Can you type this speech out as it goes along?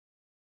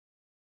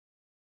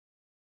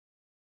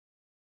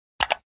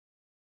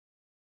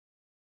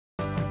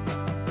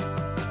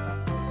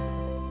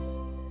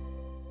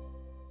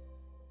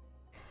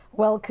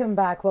Welcome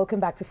back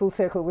to Full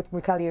Circle with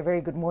Mukali. A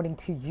very good morning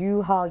to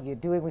you. How are you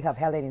doing? We have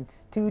Helen in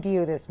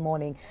studio this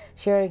morning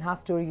sharing her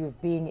story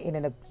of being in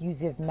an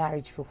abusive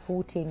marriage for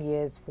 14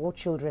 years, 4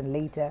 children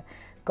later,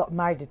 got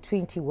married at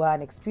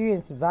 21,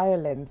 experienced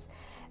violence.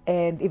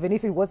 And even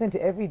if it wasn't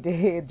every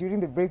day,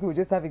 during the break we were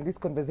just having this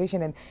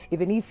conversation, and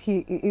even if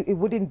it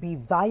wouldn't be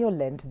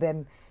violent,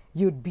 then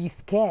you'd be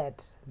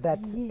scared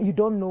that you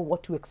don't know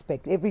what to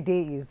expect. Every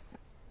day is,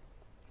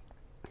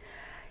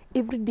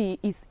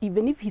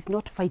 even if he's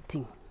not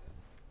fighting,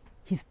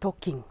 he's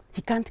talking.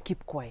 He can't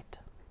keep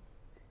quiet.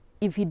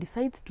 If he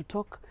decides to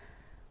talk,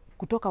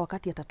 kutoka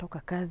wakati atatoka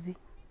kazi,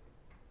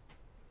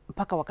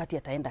 mpaka wakati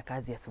ataenda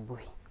kazi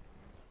asubuhi.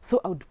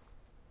 So I would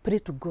pray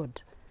to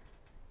God,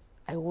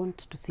 I want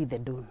to see the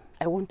dawn.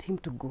 I want him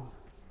to go.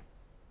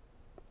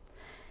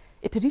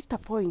 It reached a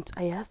point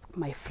I asked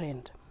my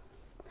friend,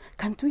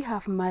 can't we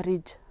have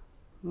marriage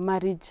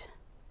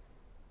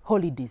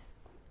holidays?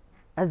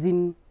 As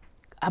in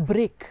a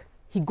break.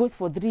 He goes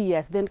for 3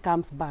 years, then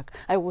comes back.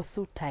 I was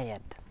so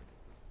tired.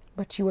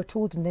 But you were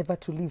told never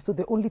to leave. So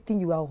the only thing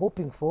you are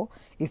hoping for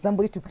is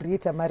somebody to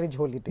create a marriage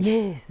holiday.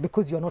 Yes.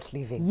 Because you're not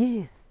leaving.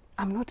 Yes.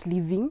 I'm not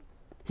leaving.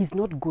 He's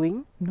not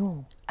going.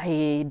 No.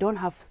 I don't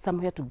have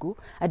somewhere to go.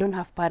 I don't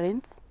have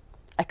parents.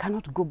 I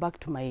cannot go back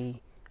to my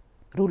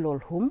rural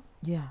home.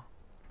 Yeah.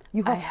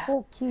 You have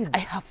 4 kids. I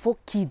have 4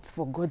 kids,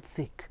 for God's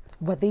sake.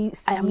 Were they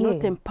seeing? I am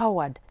not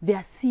empowered. They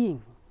are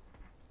seeing.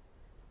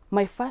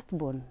 My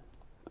firstborn,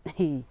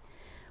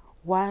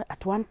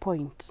 at one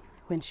point,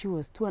 when she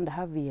was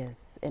 2.5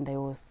 years, and I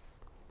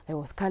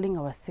was calling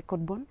our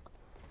secondborn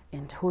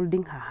and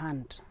holding her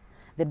hand,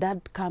 the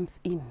dad comes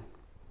in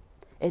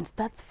and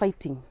starts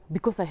fighting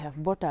because I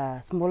have bought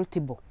a small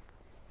table.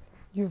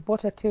 You've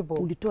bought a table?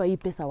 Ulitoa hii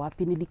pesa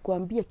wapi?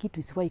 Nilikuambia kitu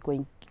isiwahi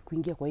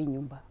kuingia kwa hii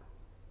nyumba.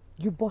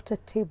 You bought a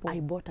table?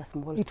 I bought a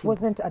small table. It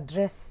wasn't a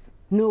dress?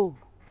 No.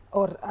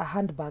 Or a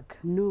handbag?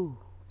 No.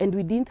 And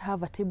we didn't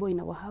have a table in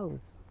our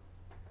house.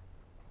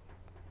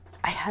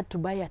 I had to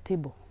buy a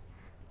table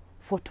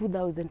for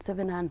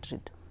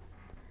 2,700.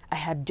 I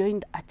had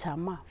joined a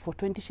chama for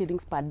 20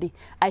 shillings per day.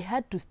 I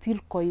had to steal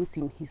coins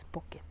in his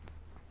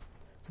pockets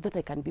so that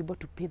I can be able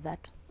to pay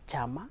that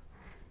chama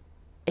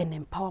and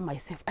empower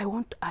myself. I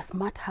want a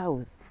smart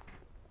house.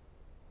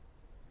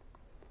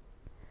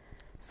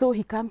 So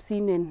he comes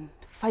in and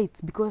fights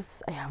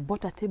because I have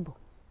bought a table.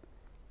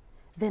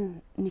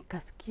 Then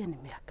nikasikia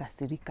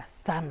nimekasirika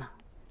sana.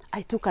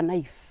 I took a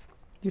knife.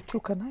 You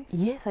took a knife?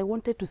 Yes, I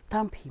wanted to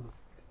stamp him.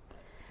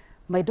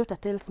 My daughter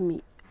tells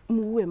me,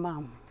 muue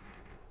mom.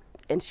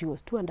 And she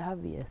was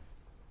 2.5 years.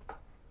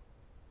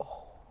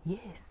 Oh.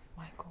 Yes.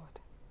 My God.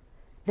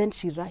 Then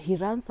he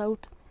runs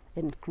out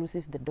and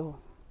closes the door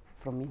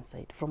from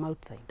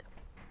outside.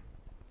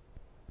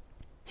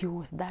 He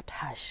was that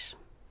harsh.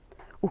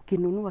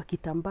 Ukinunua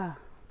kitambaa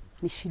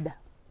ni shida.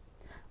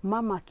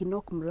 Mama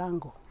akinok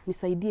mlango,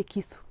 nisaidie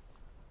kisu.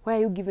 Why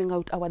are you giving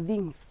out our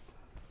things?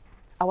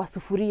 Our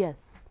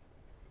sufurias?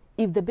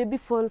 If the baby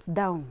falls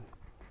down,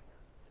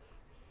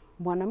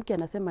 mwanamke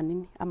anasema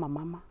nini? Ama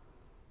mama,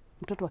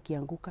 mtoto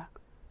akianguka,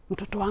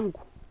 mtoto wangu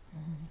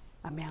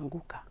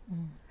ameanguka.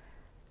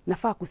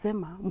 Nafaa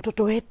kusema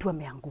mtoto wetu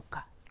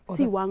ameanguka.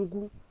 Si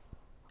wangu,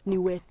 ni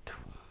wetu.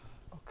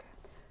 Okay.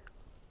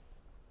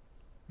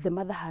 The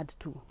mother had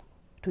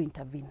to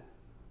intervene.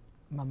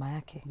 Mama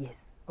yake?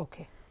 Yes.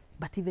 Okay.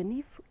 But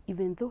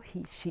even though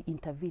she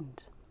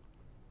intervened,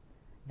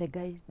 the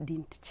guy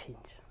didn't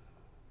change.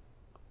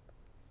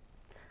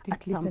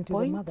 Didn't listen to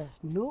the mother?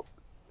 No.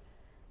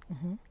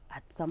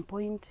 At some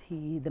point,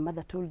 the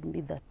mother told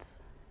me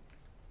that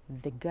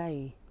the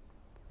guy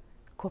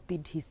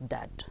copied his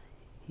dad,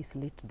 his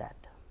late dad.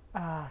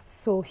 Ah,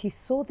 so he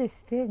saw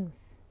these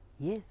things?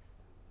 Yes.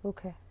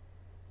 Okay.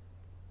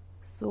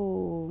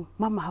 So,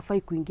 mama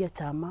hafai kuingia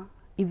chama.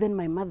 Even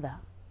my mother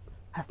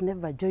has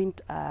never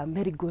joined a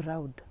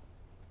merry-go-round.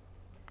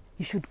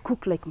 You should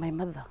cook like my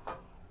mother.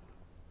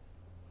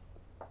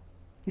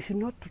 You should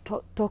not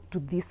talk to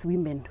these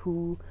women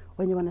who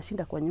wenye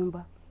wanashinda kwa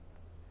nyumba.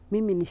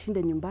 Mimi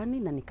nishinde nyumbani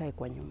na nikae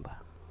kwa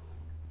nyumba.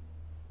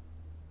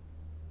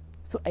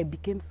 So I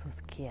became so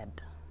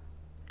scared.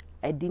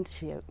 I didn't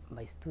share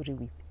my story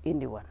with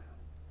anyone,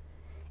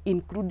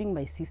 including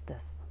my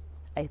sisters.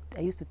 I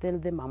used to tell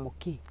them I'm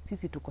okay.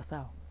 Sisi tuko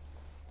sawa.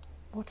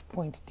 What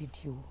point did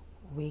you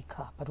wake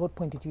up? At what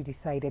point did you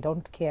decide, I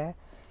don't care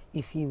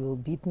if he will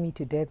beat me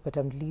to death, but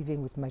I'm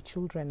leaving with my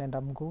children and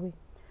I'm going?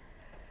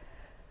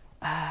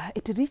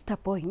 It reached a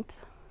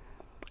point,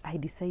 I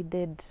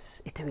decided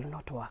it will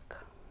not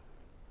work.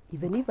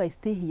 Even if I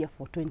stay here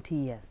for 20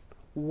 years,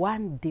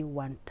 one day,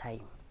 one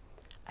time,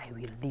 I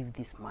will leave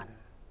this man.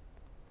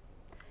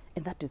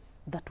 And that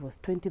was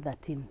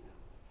 2013.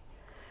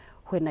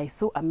 When I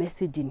saw a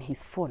message in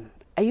his phone,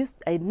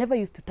 I never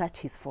used to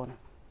touch his phone.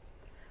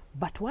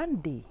 But one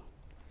day,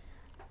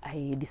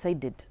 I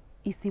decided,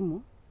 hii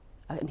simu,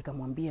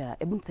 nikamwambia,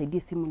 ebu nisaidie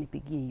simu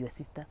nipigie your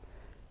sister,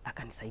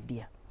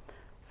 akanisaidia.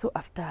 So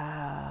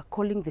after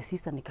calling the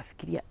sister,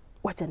 nikafikiria,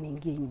 wacha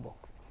niingie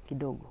inbox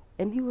kidogo.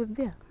 And he was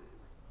there.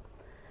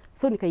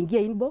 So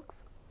nikaingia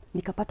inbox,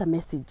 nikapata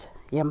message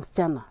ya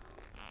msichana.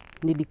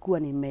 Nilikuwa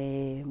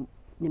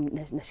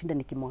nashinda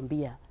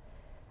nikimwambia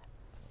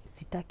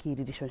sitaki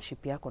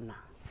relationship yako na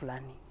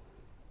fulani.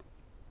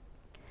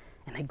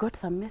 And I got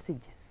some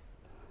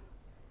messages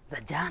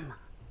za jana.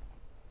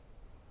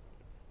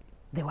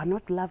 They were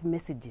not love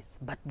messages,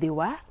 but they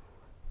were,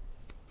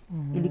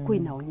 ilikuwa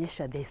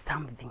inaonyesha there is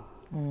something.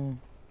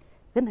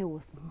 Then I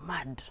was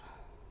mad.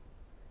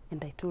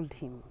 And I told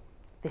him,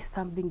 there's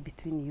something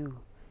between you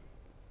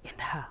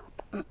and her.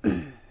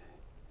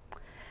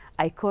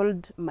 I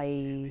called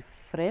my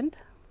friend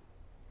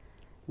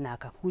na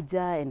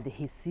akakuja and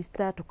his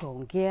sister,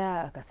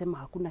 tukaongea, akasema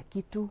hakuna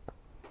kitu,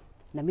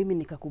 na mimi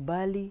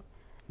nikakubali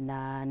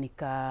na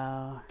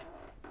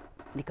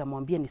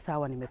nikamwambia ni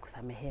sawa,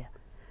 nimekusamehea.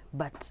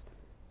 But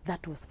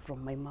that was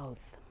from my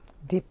mouth.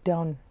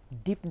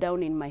 Deep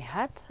down in my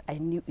heart, I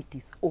knew it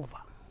is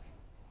over.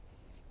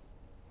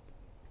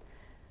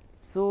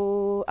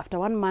 So after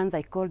 1 month,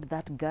 I called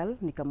that girl,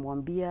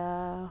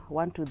 nikamwambia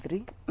 1, 2,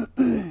 3,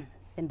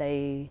 and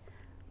I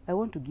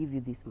want to give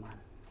you this man.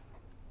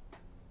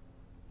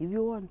 If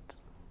you want.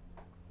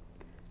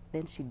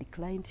 Then she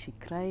declined, she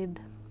cried,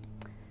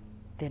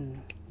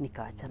 then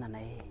nikaachana na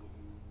yeye.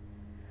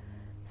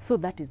 So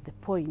that is the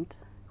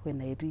point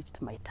when I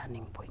reached my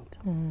turning point.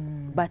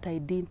 But I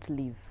didn't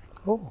leave.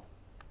 Oh.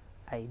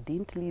 I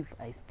didn't leave.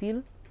 I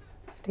still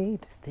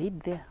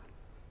stayed there.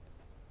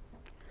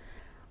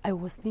 I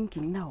was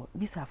thinking, now,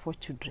 these are 4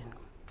 children.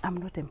 I'm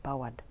not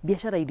empowered.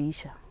 Biashara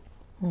iliisha.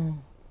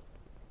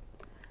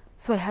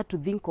 So I had to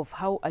think of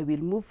how I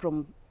will move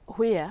from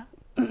where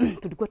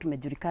tulikuwa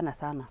tumejulikana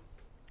sana.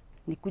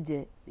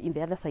 Nikuje in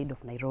the other side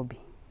of Nairobi.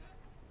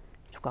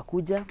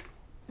 Tukakuja,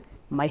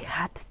 my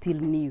heart still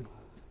knew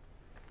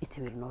it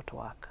will not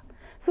work.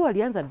 So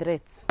alianza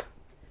threats.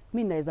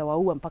 Mimi naweza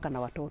waua mpaka na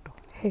watoto.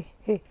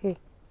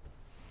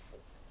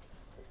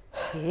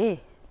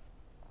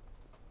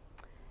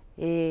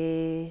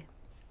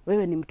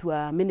 Wewe ni mtu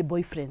wa many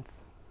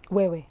boyfriends.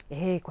 Wewe?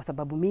 Kwa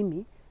sababu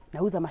mimi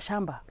nauza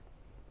mashamba.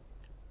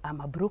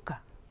 I'm a broker.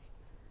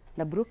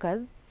 Na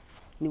brokers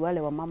ni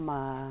wale wa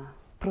mama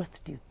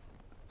prostitutes.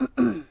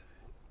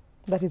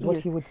 That is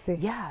what he would say.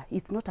 Yeah,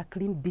 it's not a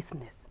clean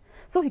business.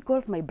 So he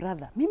calls my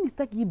brother. Mimi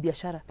sitaki hii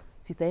biashara.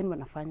 Sister yenu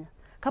anafanya.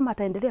 Kama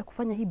ataendelea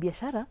kufanya hii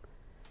biashara,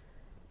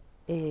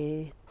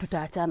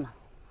 tutaachana.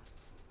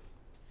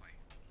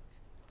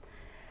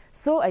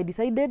 So I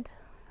decided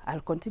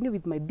I'll continue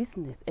with my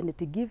business and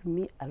it give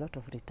me a lot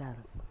of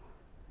returns.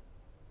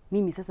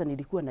 Mimi sasa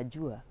nilikuwa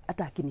najua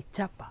hata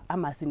akinichapa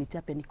ama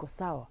asinichape niko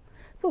sawa.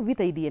 So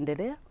vita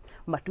iliendelea,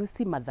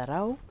 matusi,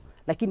 madharau,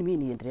 lakini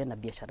mimi niendelea na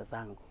biashara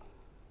zangu.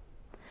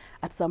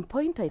 At some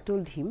point I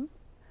told him,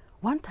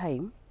 one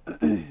time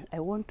I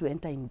want to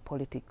enter in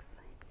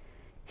politics.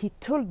 He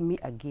told me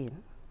again,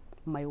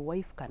 my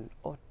wife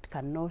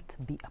cannot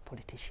be a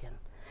politician.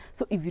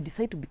 So if you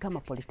decide to become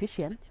a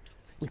politician,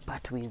 we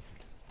part ways.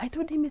 I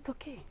told him it's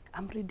okay,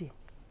 I'm ready.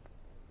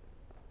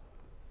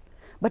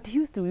 But he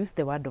used to use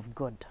the word of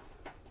God.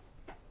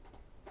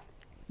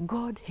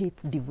 God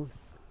hates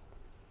divorce.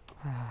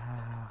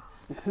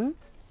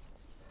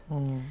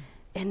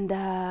 And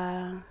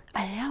I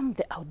am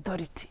the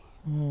authority.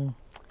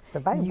 It's the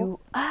Bible. You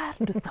are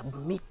to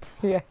submit.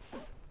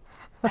 Yes.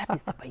 That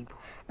is the Bible.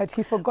 But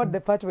he forgot the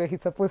part where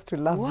he's supposed to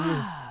love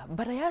you.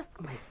 But I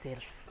asked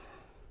myself,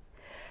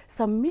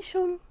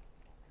 submission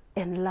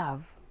and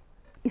love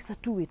is a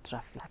two-way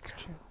traffic. That's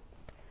true.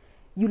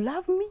 You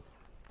love me,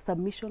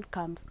 submission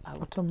comes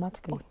out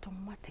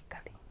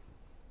Automatically.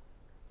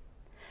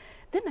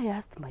 Then I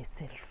asked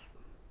myself,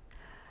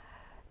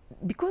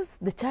 because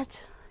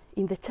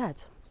in the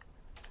church,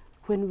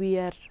 when we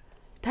are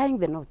tying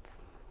the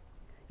knots,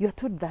 you are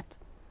told that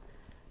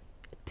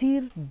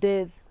till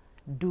death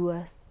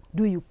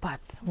do you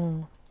part.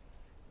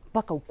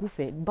 Mpaka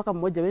ukufe, mpaka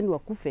mmoja wenu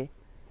akufe,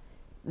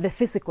 the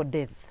physical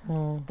death,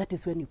 that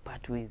is when you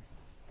part ways.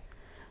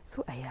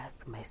 So I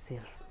asked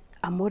myself,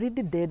 I'm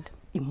already dead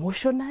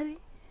emotionally,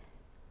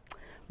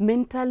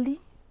 mentally,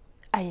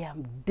 I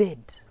am dead.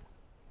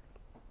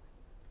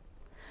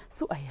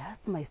 So I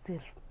asked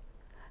myself,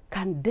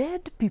 can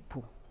dead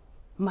people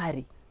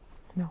marry?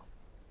 No.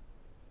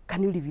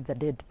 Can you live with a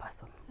dead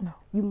person? No.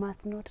 You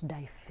must not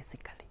die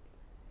physically.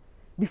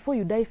 Before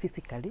you die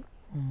physically,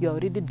 you are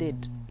already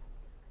dead.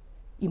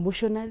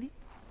 Emotionally,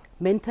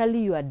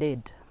 mentally, you are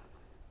dead.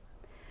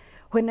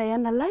 When I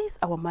analyze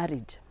our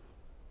marriage,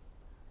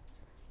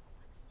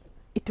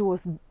 it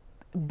was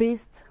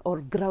based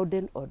or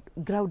grounded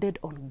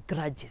on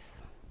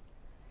grudges.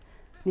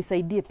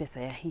 Nisaidie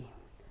pesa ya hii.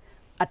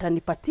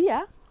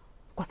 Atanipatia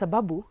kwa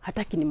sababu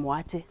hataki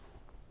nimwache.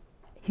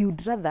 He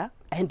would rather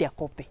aende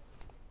akope.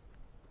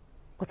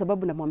 Kwa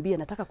sababu namwambia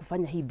nataka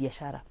kufanya hii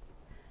biashara.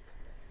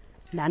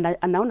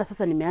 Na anaona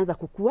sasa nimeanza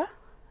kukua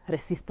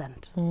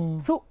resistant.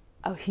 So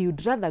he would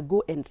rather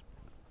go and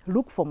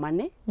look for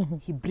money.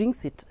 He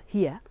brings it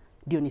here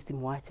ndio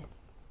nisimwache.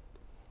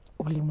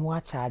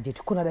 ulimwacha aje?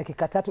 Tuko na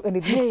dakika tatu, and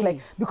it looks Hey.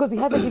 like, because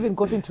we haven't even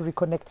gotten to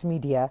Reconnect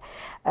Media,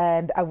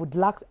 and I would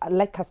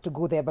like us to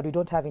go there, but we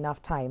don't have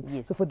enough time.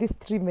 Yes. So for these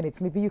 3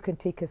 minutes, maybe you can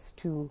take us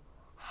to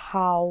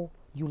how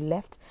you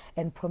left,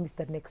 and promise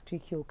that next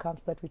week you'll come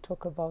so that we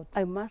talk about...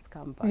 I must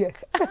come back.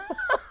 Yes.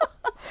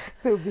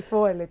 So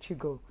before I let you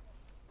go,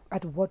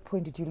 at what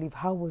point did you leave?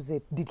 How was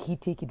it? Did he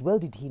take it well?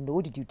 Did he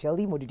know? Did you tell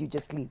him, or did you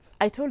just leave?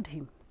 I told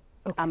him,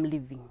 Okay. I'm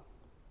leaving.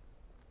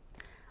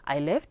 I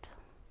left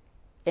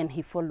and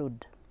he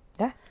followed.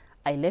 Yeah?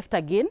 I left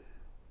again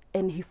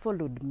and he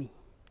followed me.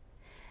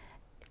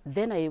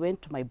 Then I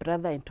went to my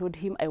brother and told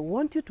him, I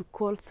want you to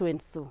call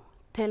so-and-so.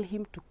 Tell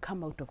him to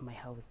come out of my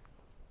house.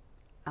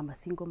 I'm a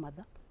single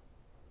mother.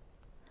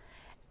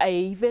 I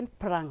even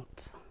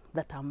pranked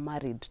that I'm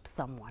married to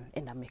someone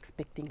and I'm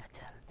expecting a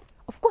child.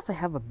 Of course, I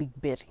have a big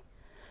belly.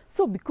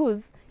 So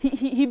because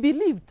he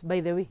believed,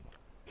 by the way,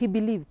 he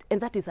believed,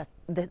 and that is at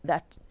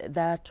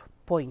that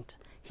point,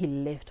 he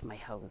left my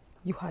house.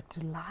 You had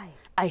to lie.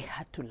 I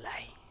had to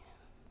lie.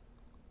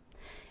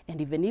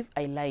 And even if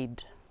I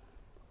lied,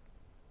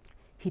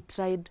 he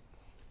tried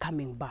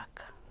coming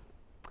back.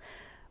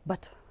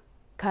 But,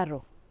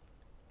 Carol,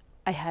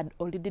 I had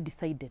already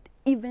decided,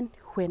 even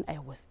when I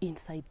was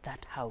inside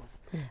that house,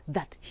 Yes.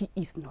 that he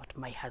is not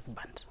my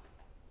husband.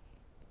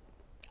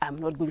 I'm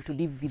not going to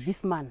live with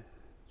this man.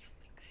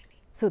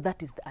 So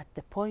that is at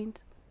the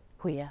point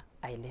where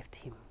I left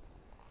him.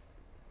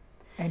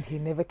 And he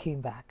never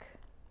came back.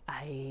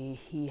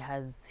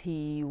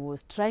 He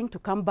was trying to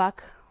come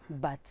back,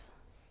 but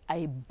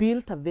I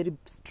built a very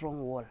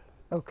strong wall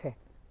Okay.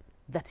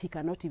 that he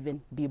cannot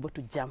even be able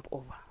to jump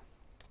over.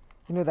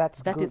 You know,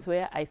 that's That good. is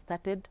where I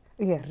started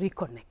Yes.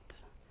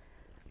 reconnect.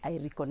 I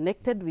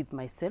reconnected with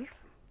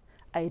myself.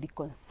 I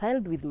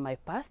reconciled with my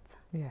past,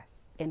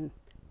 Yes. and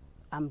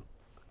I'm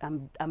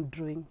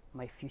drawing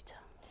my future.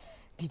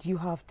 Did you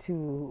have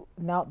to,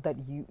 now that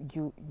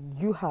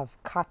you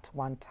have cut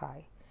one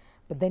tie,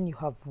 but then you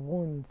have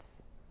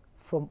wounds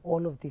from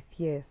all of these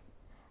years,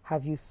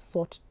 have you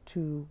sought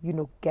to,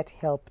 get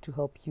help to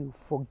help you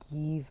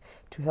forgive,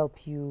 to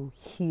help you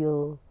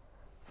heal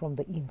from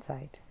the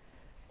inside?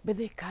 But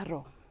the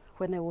Carol,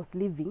 when I was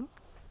leaving,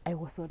 I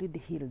was already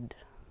healed.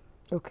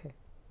 Okay.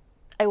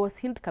 I was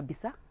healed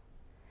kabisa,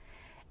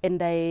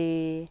 and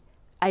I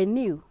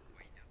knew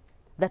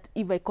that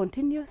if I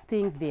continue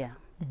staying there,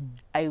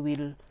 I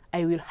will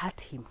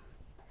hurt him.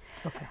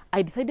 Okay.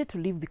 I decided to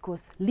leave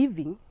because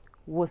leaving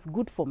was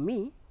good for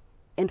me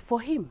and for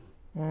him.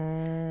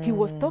 He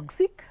was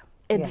toxic,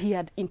 and he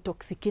had Yes.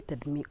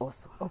 intoxicated me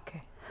also.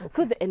 Okay.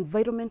 So the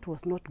environment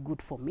was not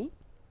good for me,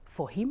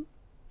 for him,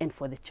 and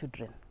for the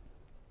children.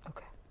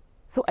 Okay.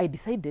 So I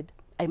decided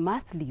I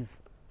must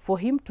leave for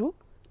him to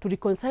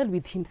reconcile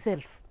with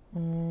himself.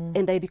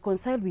 And I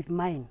reconciled with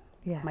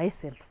Yes.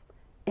 myself,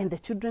 and the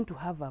children to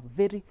have a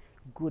very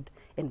good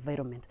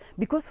environment.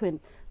 Because when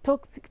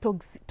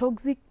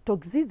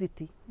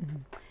toxicity,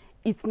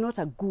 it's not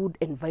a good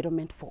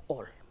environment for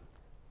all.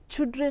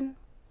 Children,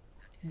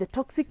 the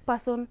toxic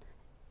person,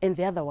 and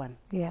the other one,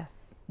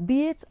 Yes.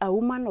 be it a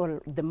woman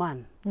or the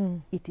man,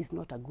 it is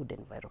not a good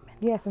environment.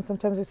 Yes, and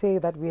sometimes we say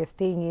that we are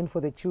staying in for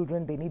the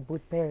children, they need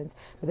both parents,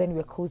 but then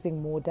we're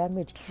causing more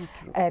damage. True.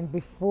 And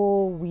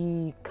before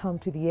we come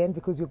to the end,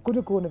 because we're going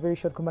to go on a very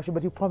short commercial,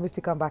 but you promised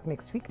to come back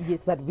next week,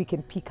 Yes. so that we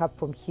can pick up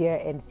from here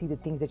and see the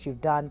things that you've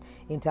done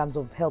in terms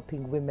of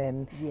helping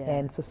women Yeah.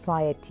 and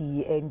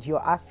society, and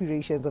your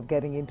aspirations of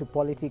getting into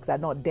politics are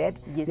not dead.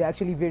 Yes. They're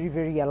actually very,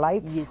 very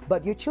alive. Yes.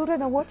 But your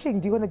children are watching.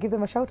 Do you want to give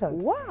them a shout out?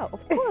 Wow,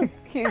 of course.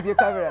 Here's your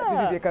camera.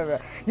 This is your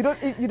camera.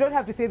 You don't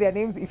have to say their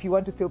names if you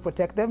want to still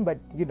protect them, but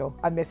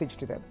a message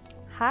to them.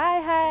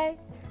 Hi,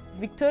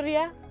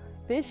 Victoria,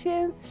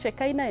 Patience,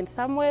 Shekinah, and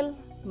Samuel.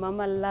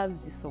 Mama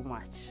loves you so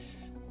much.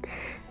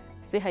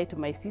 Say hi to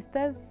my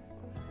sisters,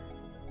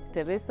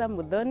 Teresa,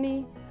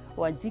 Mudhoni,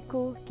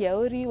 Wajiko,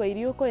 Kiauri,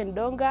 Wairioko, and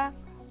Donga,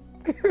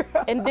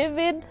 and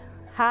David.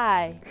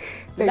 Hi.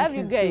 Love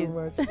you guys. So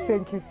much.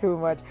 Thank you so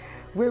much.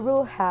 We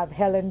will have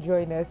Helen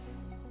join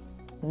us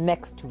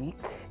next week.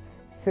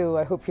 So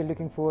I hope you're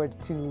looking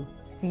forward to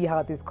see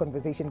how this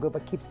conversation goes,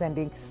 but keep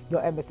sending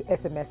your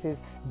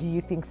SMSs. Do you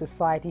think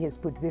society has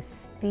put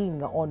this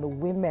thing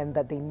on women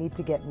that they need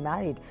to get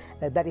married?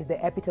 That is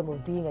the epitome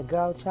of being a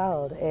girl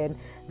child, and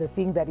the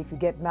thing that if you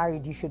get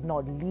married, you should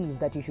not leave,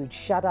 that you should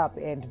shut up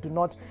and do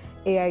not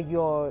air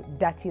your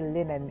dirty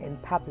linen in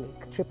public.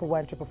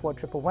 111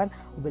 444 111.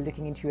 We'll be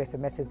looking into your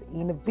SMSs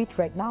in a bit.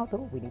 Right now,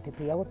 though, we need to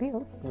pay our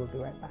bills. We'll be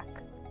right back.